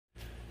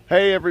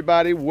Hey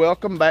everybody,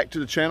 welcome back to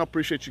the channel.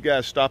 Appreciate you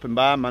guys stopping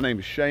by. My name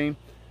is Shane.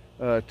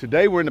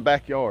 Today we're in the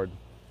backyard,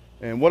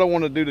 and what I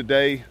want to do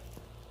today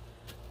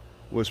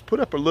was put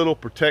up a little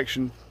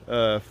protection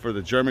for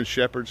the German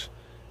Shepherds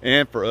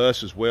and for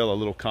us as well, a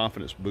little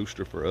confidence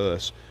booster for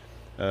us.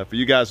 For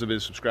you guys that have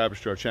been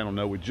subscribers to our channel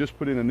know we just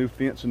put in a new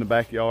fence in the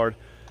backyard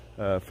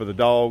for the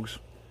dogs,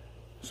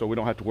 so we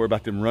don't have to worry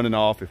about them running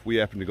off if we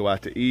happen to go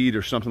out to eat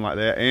or something like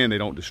that, and they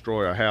don't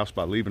destroy our house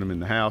by leaving them in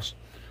the house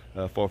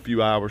for a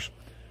few hours.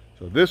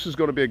 So this is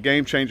going to be a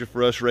game changer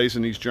for us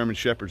raising these German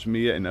Shepherds,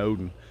 Mia and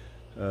Odin.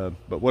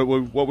 But what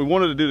we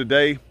wanted to do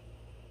today,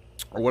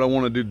 or what I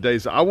want to do today,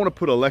 is I want to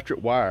put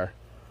electric wire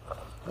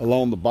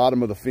along the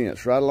bottom of the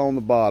fence, right along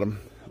the bottom,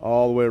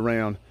 all the way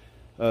around,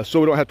 so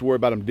we don't have to worry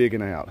about them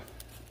digging out.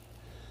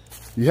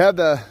 You have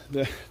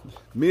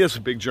Mia's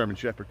a big German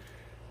Shepherd.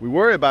 We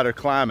worry about her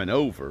climbing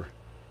over,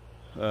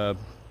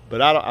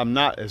 but I'm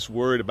not as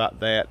worried about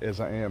that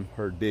as I am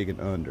her digging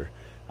under.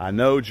 I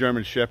know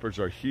German Shepherds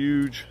are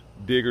huge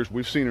diggers.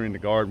 We've seen her in the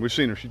garden. We've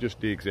seen her. She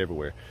just digs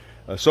everywhere.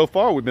 So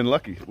far, we've been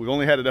lucky. We've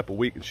only had it up a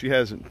week, and she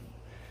hasn't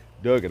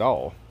dug at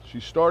all.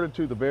 She started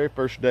to the very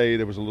first day.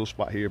 There was a little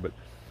spot here, but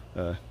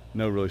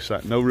no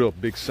real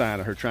big sign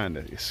of her trying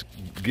to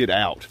get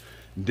out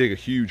and dig a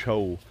huge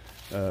hole.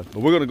 But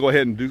we're going to go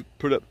ahead and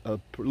put up a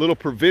little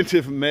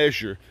preventive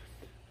measure.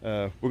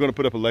 We're going to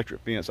put up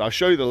electric fence. I'll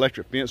show you the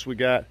electric fence we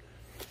got.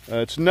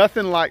 It's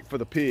nothing like for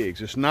the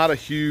pigs. It's not a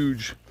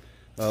huge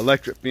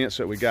electric fence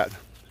that we got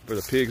for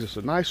the pigs. It's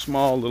a nice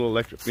small little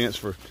electric fence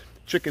for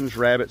chickens,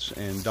 rabbits,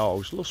 and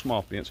dogs. A little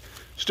small fence.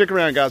 Stick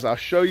around, guys. I'll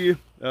show you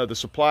the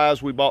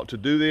supplies we bought to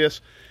do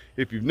this.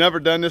 If you've never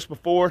done this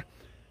before,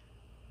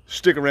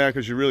 stick around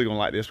because you're really going to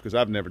like this, because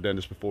I've never done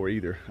this before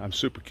either. I'm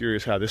super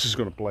curious how this is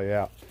going to play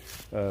out.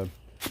 But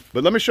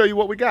let me show you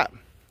what we got.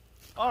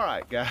 All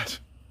right, guys.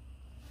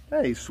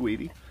 Hey,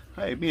 sweetie.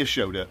 Hey, Mia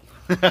showed up.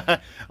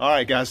 All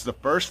right, guys. The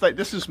first thing,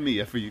 this is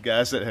Mia for you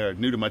guys that are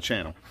new to my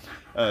channel.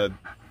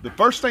 The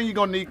first thing you're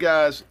gonna need,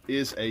 guys,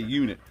 is a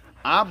unit.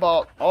 I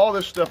bought all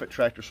this stuff at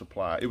Tractor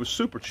Supply. It was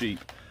super cheap.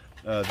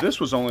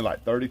 This was only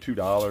like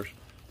 $32.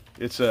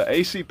 It's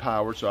AC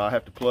powered, so I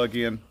have to plug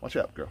in. Watch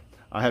out, girl.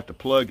 I have to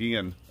plug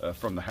in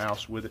from the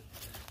house with it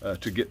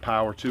to get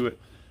power to it.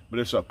 But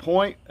it's a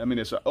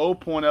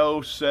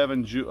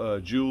 0.07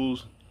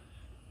 joules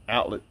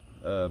outlet,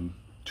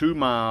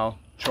 2-mile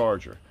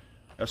charger.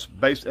 That's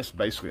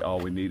basically all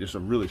we need. It's a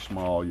really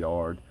small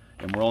yard,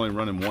 and we're only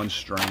running one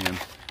strand.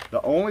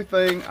 The only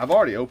thing, I've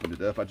already opened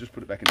it up. I just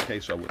put it back in the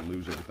case so I wouldn't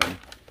lose everything.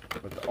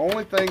 But the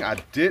only thing I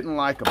didn't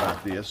like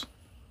about this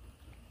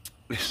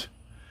is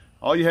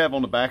all you have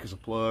on the back is a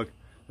plug.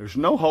 There's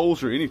no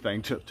holes or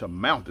anything to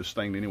mount this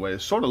thing anyway.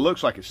 It sort of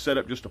looks like it's set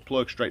up just to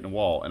plug straight in the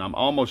wall, and I'm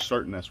almost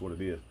certain that's what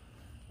it is.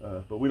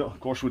 But we don't, of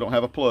course, we don't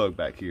have a plug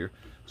back here.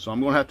 So I'm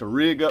going to have to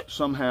rig up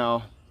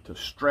somehow to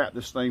strap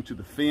this thing to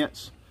the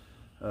fence.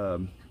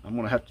 I'm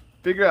going to have to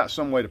figure out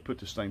some way to put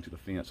this thing to the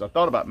fence. I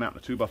thought about mounting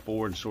a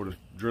 2x4 and sort of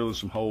drilling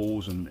some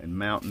holes and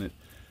mounting it.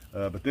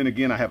 But then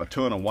again, I have a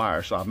ton of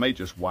wire, so I may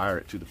just wire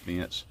it to the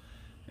fence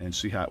and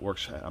see how it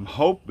works. I'm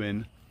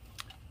hoping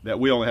that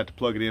we only have to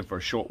plug it in for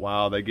a short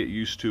while. They get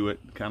used to it,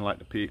 kind of like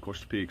the pig. Of course,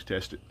 the pigs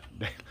test it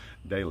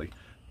daily.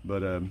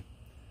 But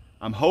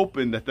I'm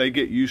hoping that they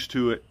get used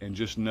to it and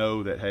just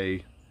know that,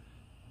 hey,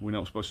 we're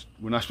not supposed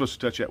to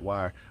touch that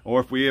wire.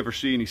 Or if we ever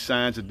see any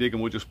signs of digging,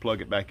 we'll just plug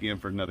it back in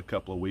for another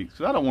couple of weeks.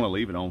 I don't want to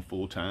leave it on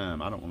full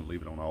time. I don't want to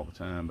leave it on all the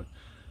time.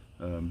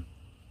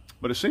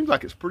 But it seems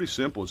like it's pretty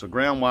simple. It's a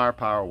ground wire,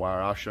 power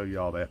wire. I'll show you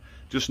all that.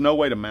 Just no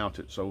way to mount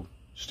it. So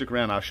stick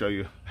around. I'll show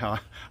you how.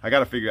 I got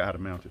to figure out how to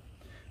mount it.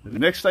 The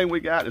next thing we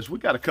got is we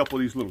got a couple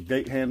of these little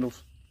gate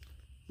handles.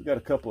 We got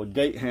a couple of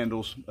gate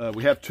handles.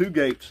 We have 2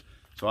 gates.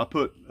 So I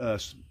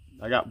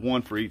got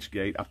one for each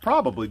gate. I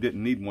probably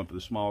didn't need one for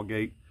the small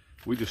gate.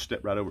 We just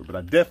stepped right over it, but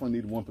I definitely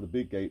need one for the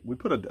big gate. We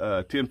put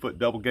a 10-foot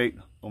double gate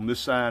on this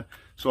side,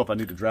 so if I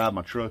need to drive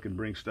my truck and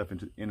bring stuff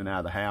in and out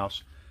of the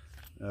house.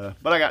 But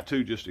I got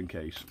 2 just in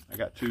case. I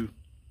got 2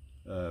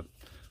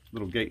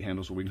 little gate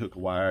handles where we can hook a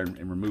wire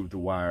and remove the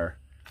wire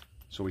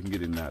so we can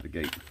get in and out of the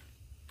gate.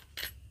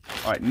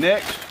 All right,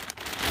 next,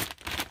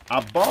 I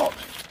bought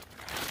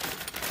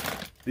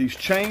these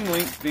chain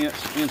link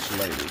fence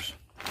insulators.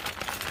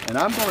 And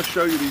I'm going to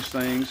show you these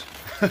things.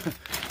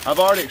 I've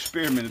already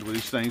experimented with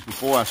these things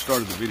before I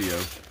started the video.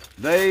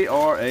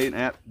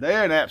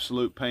 They're an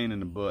absolute pain in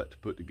the butt to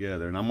put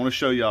together, and I'm going to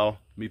show y'all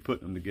me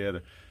putting them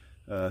together.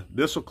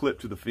 This will clip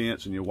to the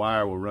fence, and your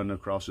wire will run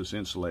across this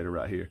insulator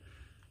right here.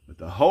 But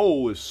the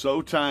hole is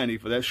so tiny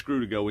for that screw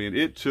to go in.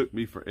 It took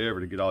me forever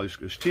to get all these.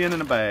 There's 10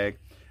 in a bag,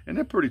 and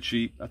they're pretty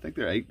cheap. I think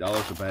they're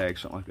 $8 a bag,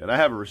 something like that. I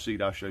have a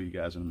receipt. I'll show you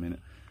guys in a minute.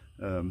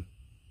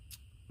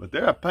 But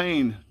they're a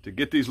pain to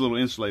get these little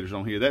insulators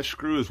on here. That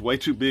screw is way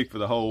too big for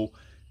the hole,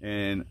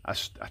 and I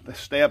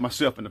stabbed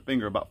myself in the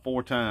finger about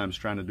 4 times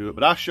trying to do it.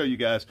 But I'll show you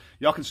guys.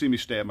 Y'all can see me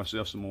stab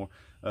myself some more.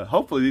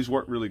 Hopefully these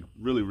work really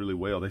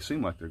well. They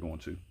seem like they're going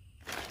to.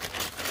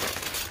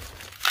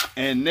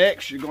 And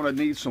next, you're going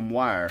to need some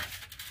wire.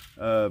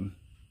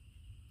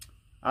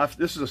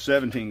 This is a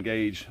 17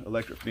 gauge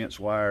electric fence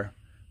wire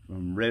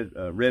from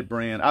Red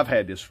brand. I've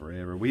had this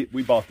forever.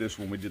 We bought this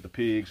when we did the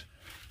pigs.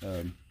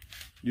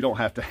 You don't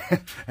have to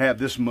have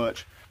this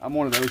much. I'm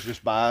one of those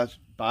just buy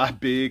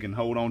big and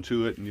hold on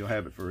to it, and you'll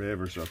have it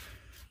forever. So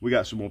we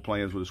got some more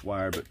plans with this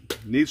wire, but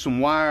need some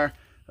wire.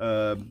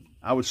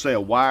 I would say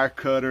a wire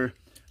cutter.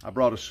 I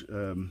brought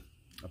a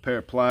pair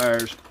of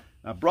pliers.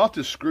 I brought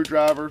this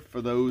screwdriver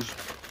for those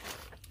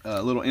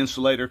little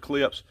insulator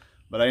clips,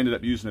 but I ended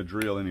up using a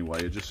drill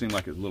anyway. It just seemed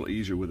like it was a little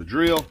easier with a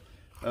drill.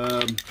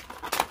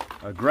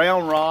 A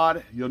ground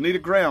rod. You'll need a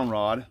ground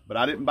rod, but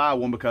I didn't buy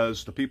one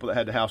because the people that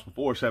had the house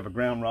before us have a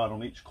ground rod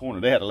on each corner.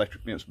 They had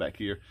electric fence back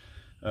here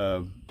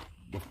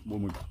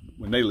when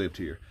they lived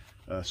here.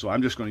 So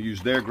I'm just going to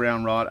use their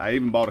ground rod. I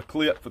even bought a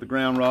clip for the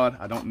ground rod.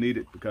 I don't need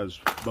it because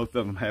both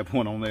of them have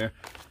one on there.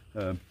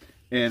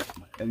 And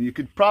you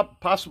could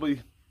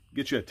possibly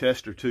get you a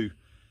tester too.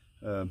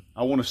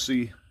 I want to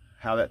see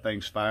how that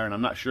thing's firing.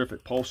 I'm not sure if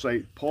it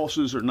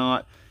pulses or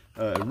not.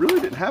 It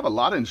really didn't have a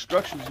lot of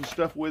instructions and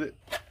stuff with it,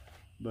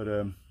 but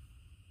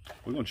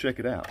we're going to check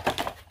it out.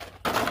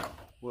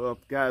 Well,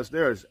 guys,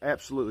 there is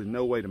absolutely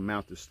no way to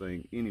mount this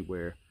thing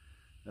anywhere.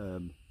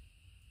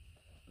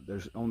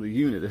 There's on the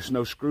unit, there's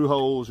no screw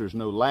holes, there's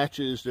no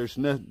latches, there's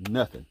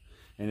nothing.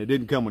 And it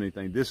didn't come with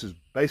anything. This is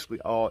basically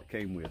all it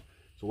came with.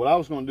 So what I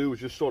was going to do was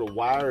just sort of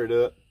wire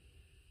it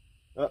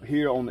up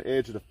here on the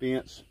edge of the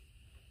fence,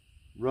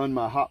 run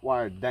my hot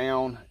wire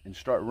down and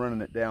start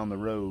running it down the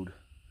road,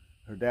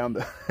 or down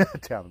the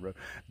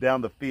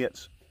down the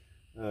fence.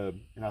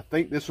 And I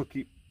think this will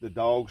keep the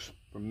dogs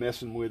from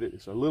messing with it.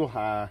 It's a little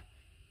high.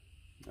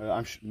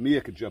 Mia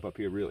could jump up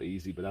here real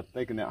easy, but I'm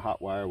thinking that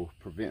hot wire will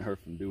prevent her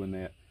from doing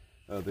that.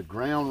 The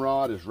ground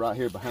rod is right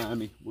here behind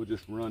me. We'll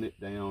just run it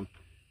down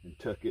and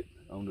tuck it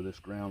onto this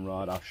ground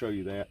rod. I'll show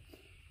you that.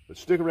 But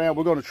stick around.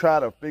 We're going to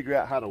try to figure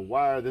out how to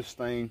wire this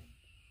thing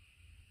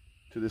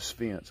to this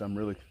fence. I'm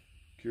really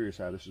curious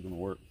how this is going to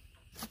work.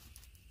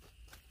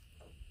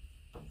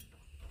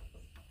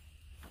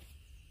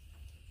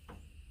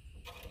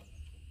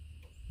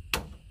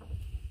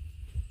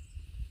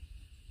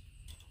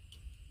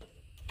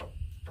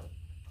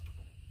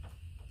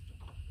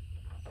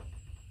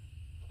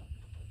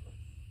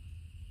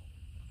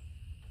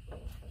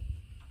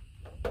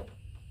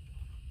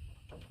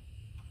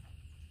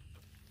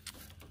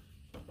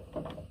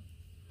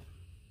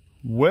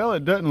 Well,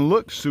 it doesn't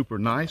look super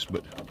nice,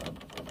 but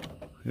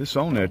it's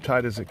on there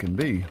tight as it can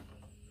be.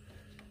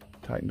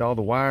 Tightened all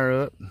the wire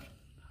up.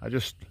 I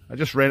just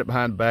ran it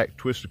behind the back,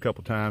 twisted a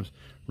couple times,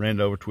 ran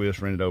it over, twist,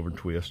 ran it over, and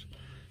twist.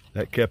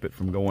 That kept it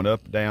from going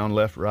up, down,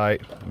 left,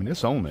 right. I mean,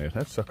 it's on there.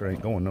 That sucker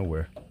ain't going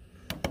nowhere.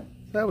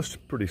 That was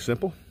pretty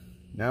simple.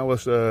 Now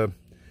let's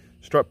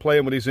start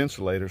playing with these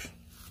insulators.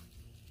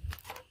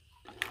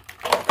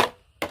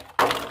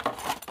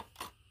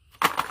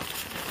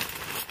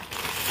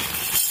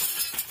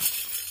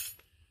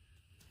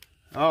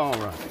 All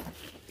right.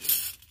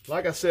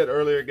 Like I said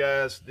earlier,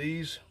 guys,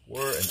 these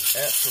were an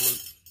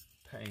absolute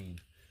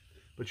pain.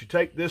 But you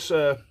take this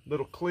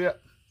little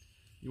clip,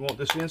 you want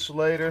this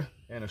insulator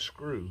and a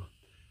screw.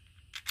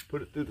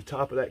 Put it through the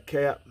top of that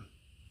cap,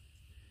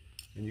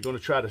 and you're going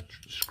to try to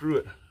screw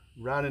it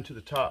right into the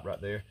top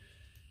right there.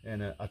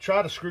 And I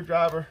tried a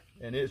screwdriver,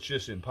 and it's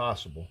just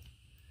impossible.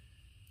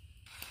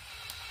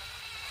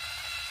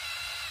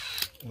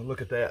 Well,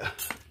 look at that.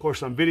 Of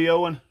course, I'm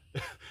videoing.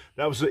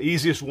 That was the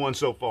easiest one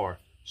so far.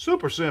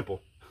 Super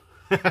simple.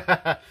 All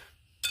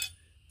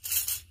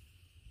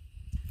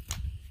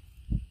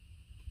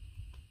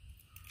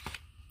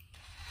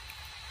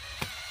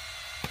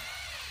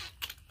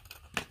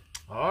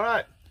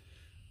right.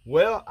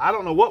 Well, I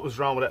don't know what was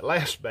wrong with that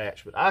last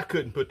batch, but I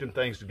couldn't put them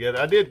things together.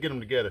 I did get them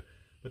together,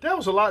 but that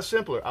was a lot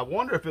simpler. I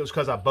wonder if it was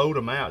because I bowed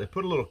them out. They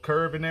put a little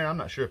curve in there. I'm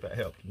not sure if that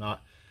helped or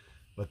not,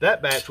 but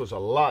that batch was a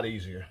lot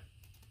easier.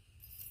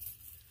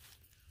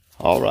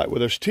 All right, well,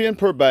 there's 10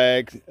 per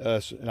bag,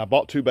 and I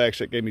bought 2 bags.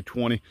 That gave me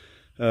 20.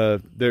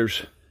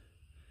 There's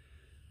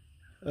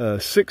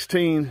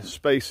 16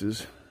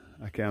 spaces.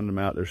 I counted them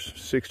out. There's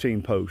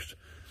 16 posts,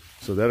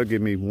 so that'll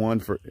give me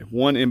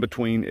one in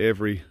between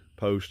every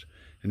post.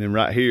 And then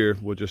right here,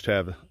 we'll just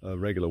have a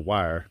regular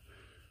wire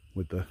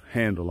with the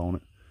handle on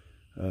it.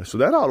 So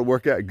that ought to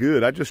work out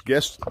good. I just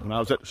guessed when I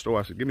was at the store,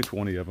 I said, give me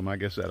 20 of them. I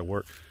guess that'll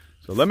work.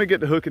 So let me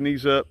get to hooking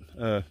these up.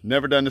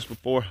 Never done this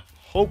before.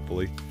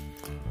 Hopefully,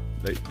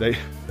 they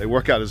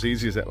work out as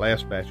easy as that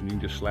last batch, and you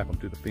can just slap them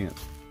to the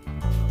fence.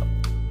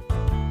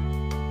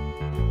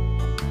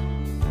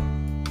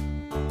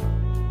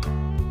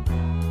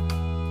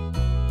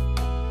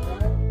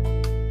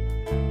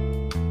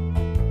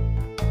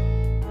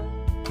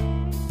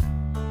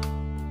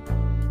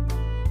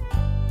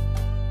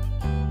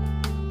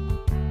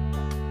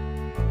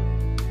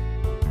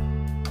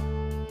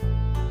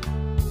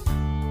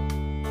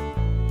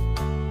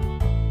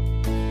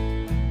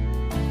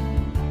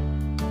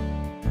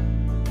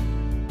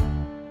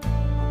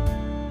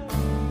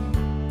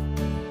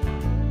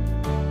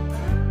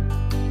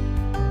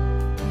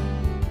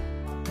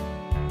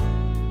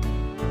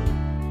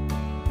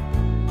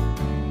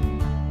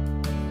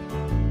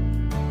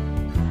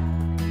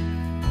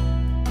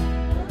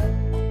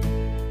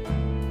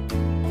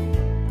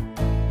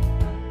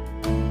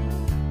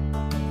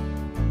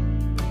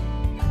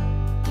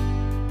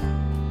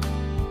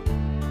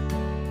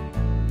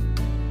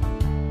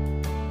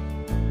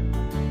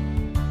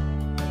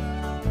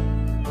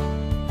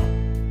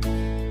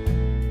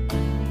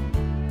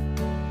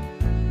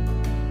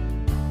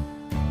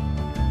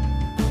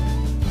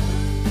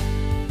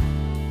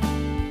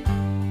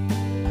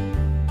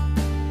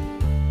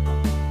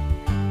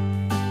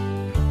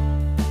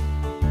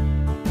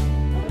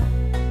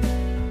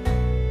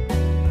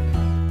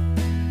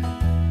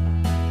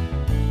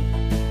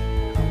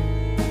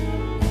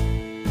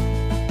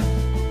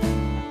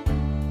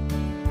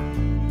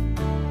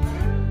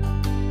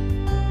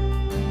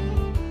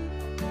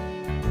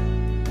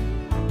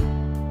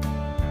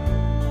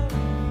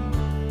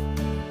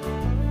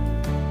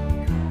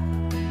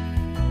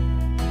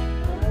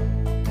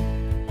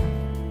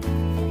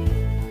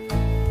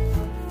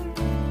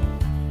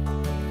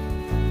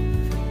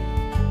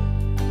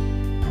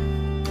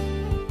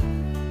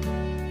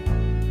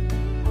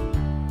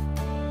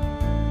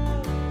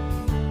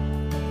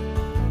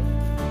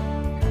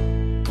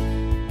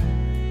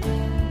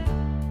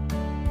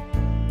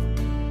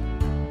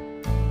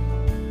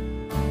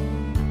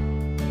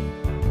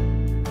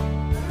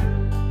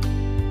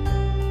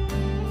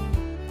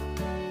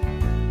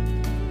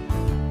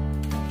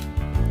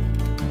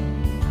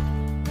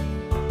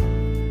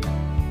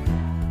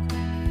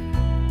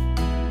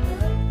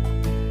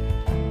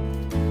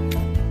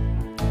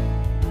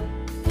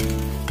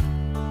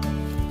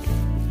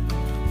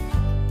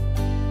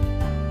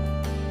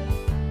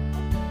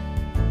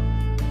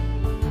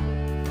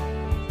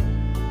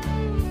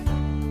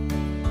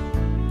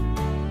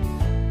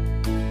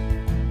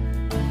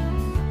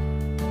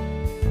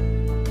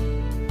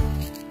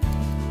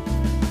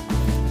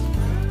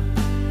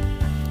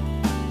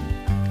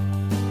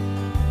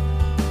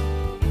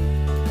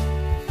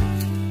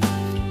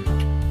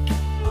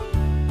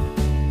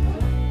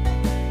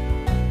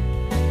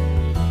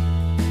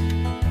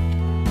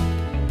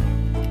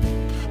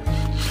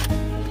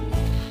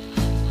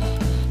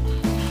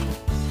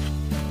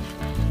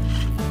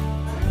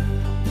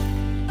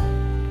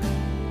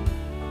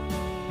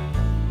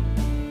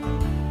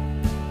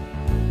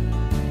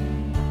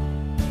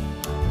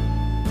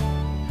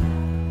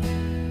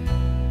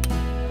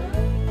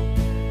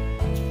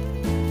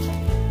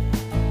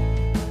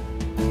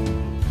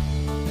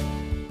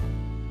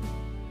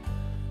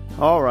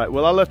 All right,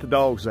 well, I let the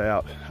dogs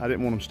out. I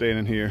didn't want them staying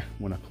in here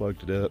when I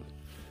plugged it up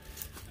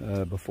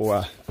before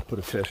I put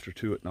a tester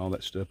to it and all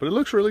that stuff, but it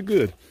looks really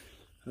good.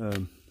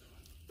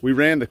 We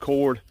ran the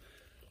cord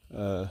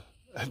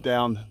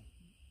down.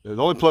 The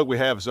only plug we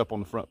have is up on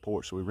the front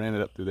porch, so we ran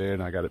it up through there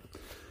and I got it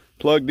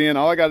plugged in.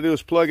 All I got to do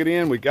is plug it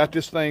in. We got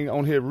this thing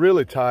on here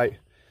really tight.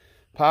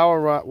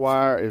 Power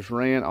wire is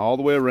ran all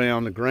the way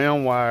around. The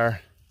ground wire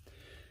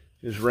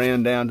is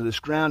ran down to this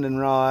grounding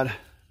rod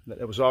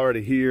that was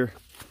already here.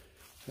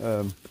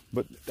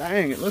 But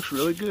dang, it looks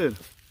really good.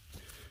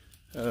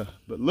 But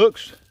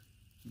looks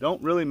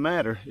don't really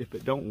matter if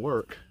it don't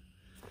work.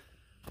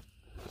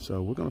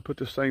 So we're going to put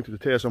this thing to the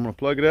test. I'm going to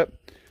plug it up,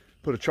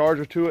 put a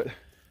charger to it,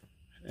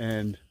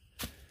 and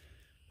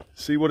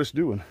see what it's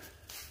doing.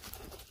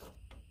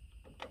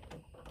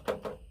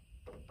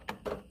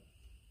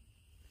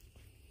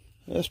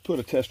 Let's put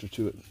a tester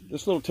to it.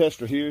 This little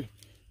tester here,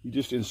 you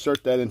just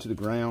insert that into the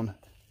ground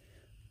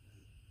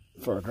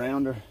for a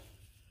grounder.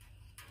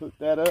 Hook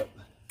that up,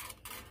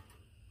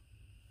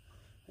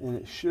 and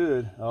it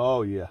should,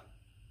 oh yeah.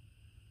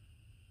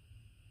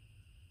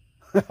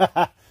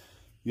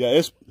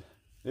 Yeah,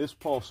 it's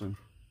pulsing.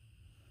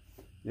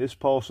 It's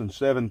pulsing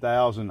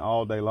 7,000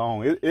 all day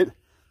long. It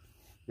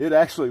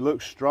actually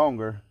looks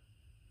stronger.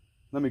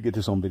 Let me get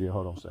this on video.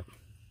 Hold on a second.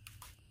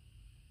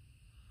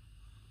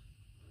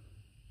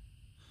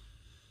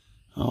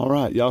 All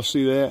right, y'all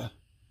see that?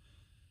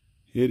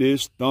 It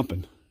is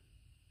thumping.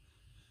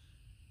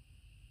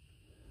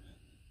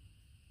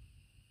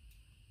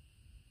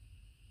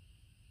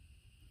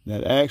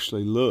 That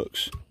actually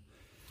looks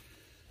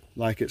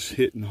like it's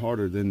hitting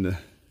harder than the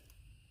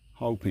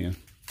hog pen.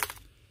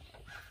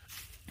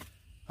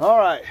 All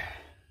right,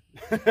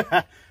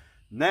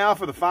 now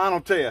for the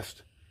final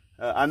test.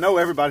 I know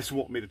everybody's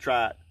wanting me to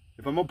try it.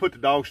 If I'm gonna put the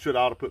dogs to it, I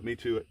ought to put me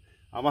to it.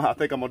 I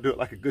think I'm gonna do it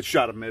like a good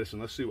shot of medicine.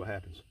 Let's see what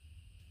happens.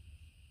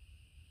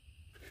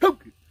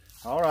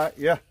 All right,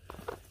 yeah.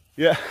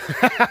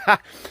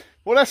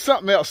 Well, that's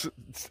something else.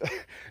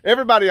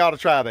 Everybody ought to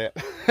try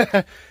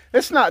that.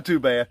 It's not too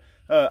bad.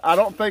 I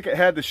don't think it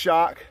had the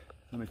shock.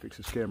 Let me fix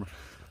this camera.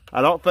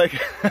 I think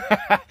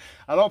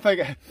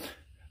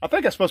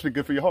that's supposed to be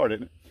good for your heart,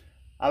 isn't it?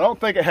 I don't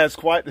think it has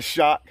quite the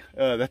shock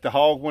that the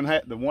hog one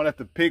had. The one at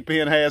the pig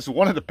pen has. The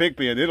one at the pig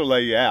pen, it'll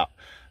lay you out.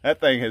 That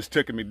thing has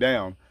taken me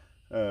down.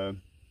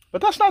 But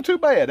that's not too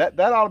bad. That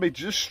ought to be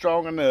just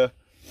strong enough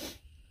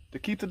to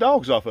keep the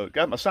dogs off of it.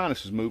 Got my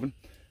sinuses moving.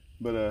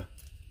 But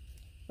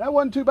that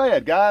wasn't too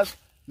bad, guys.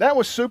 That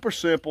was super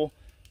simple.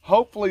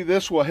 Hopefully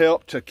this will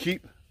help to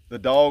keep the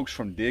dogs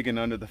from digging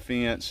under the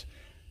fence.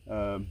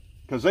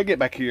 Because they get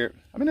back here.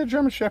 I mean, they're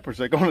German Shepherds.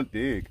 They're going to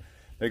dig.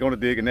 They're going to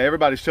dig. And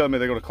everybody's telling me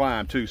they're going to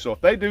climb too. So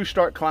if they do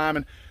start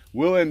climbing,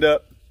 we'll end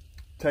up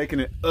taking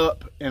it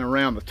up and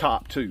around the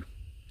top too.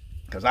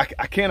 Because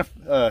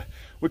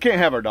we can't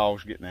have our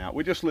dogs getting out.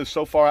 We just live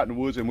so far out in the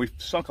woods, and we've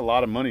sunk a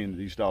lot of money into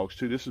these dogs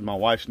too. This is my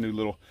wife's new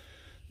little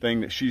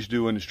thing that she's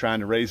doing, is trying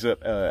to raise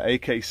up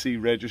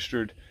AKC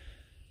registered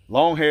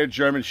long-haired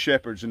German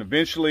Shepherds, and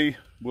eventually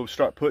we'll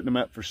start putting them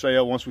up for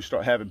sale once we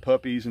start having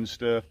puppies and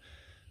stuff.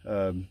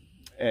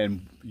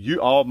 And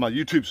all my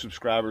YouTube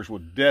subscribers will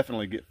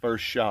definitely get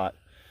first shot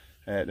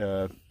at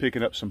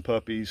picking up some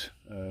puppies,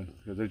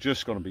 because they're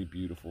just going to be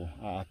beautiful.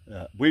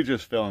 We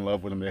just fell in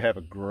love with them. They have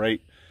a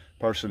great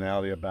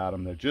personality about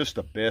them. They're just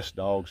the best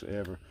dogs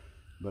ever.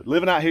 But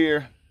living out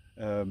here,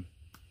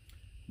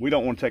 we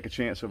don't want to take a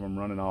chance of them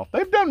running off.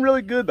 They've done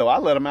really good though. I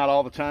let them out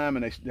all the time,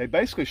 and they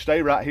basically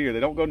stay right here. They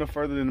don't go no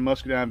further than the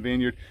Muscadine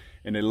Vineyard,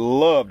 and they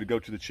love to go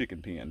to the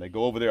chicken pen. They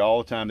go over there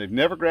all the time. They've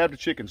never grabbed a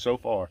chicken so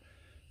far.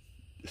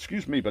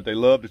 Excuse me, but they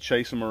love to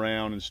chase them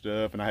around and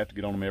stuff, and I have to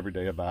get on them every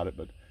day about it.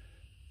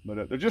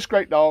 But they're just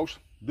great dogs.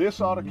 This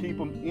ought to keep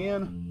them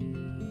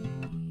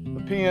in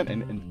the pen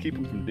and keep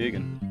them from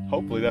digging.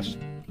 Hopefully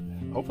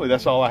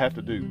that's all I have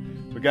to do.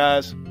 But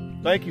guys,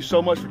 thank you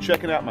so much for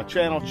checking out my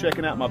channel,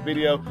 checking out my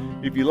video.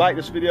 If you like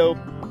this video,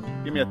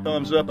 give me a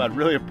thumbs up. I'd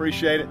really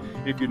appreciate it.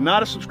 If you're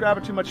not a subscriber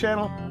to my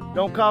channel,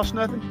 don't cost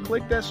nothing.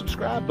 Click that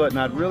subscribe button.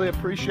 I'd really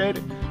appreciate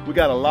it. We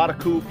got a lot of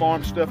cool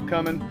farm stuff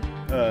coming.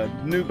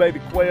 New baby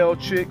quail,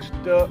 chicks,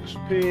 ducks,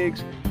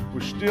 pigs.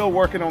 We're still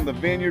working on the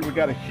vineyard. We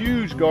got a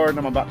huge garden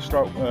I'm about to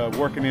start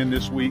working in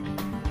this week.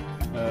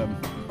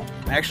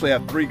 Actually, I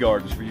have 3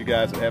 gardens for you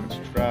guys that haven't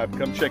subscribed.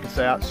 Come check us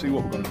out, see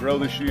what we're going to grow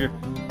this year.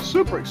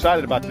 Super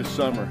excited about this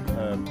summer.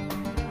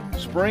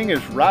 Spring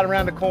is right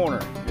around the corner.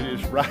 It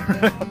is right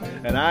around,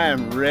 and I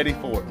am ready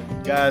for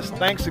it. Guys,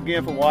 thanks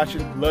again for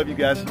watching. Love you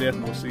guys to death,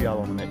 and we'll see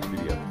y'all on the next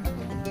video.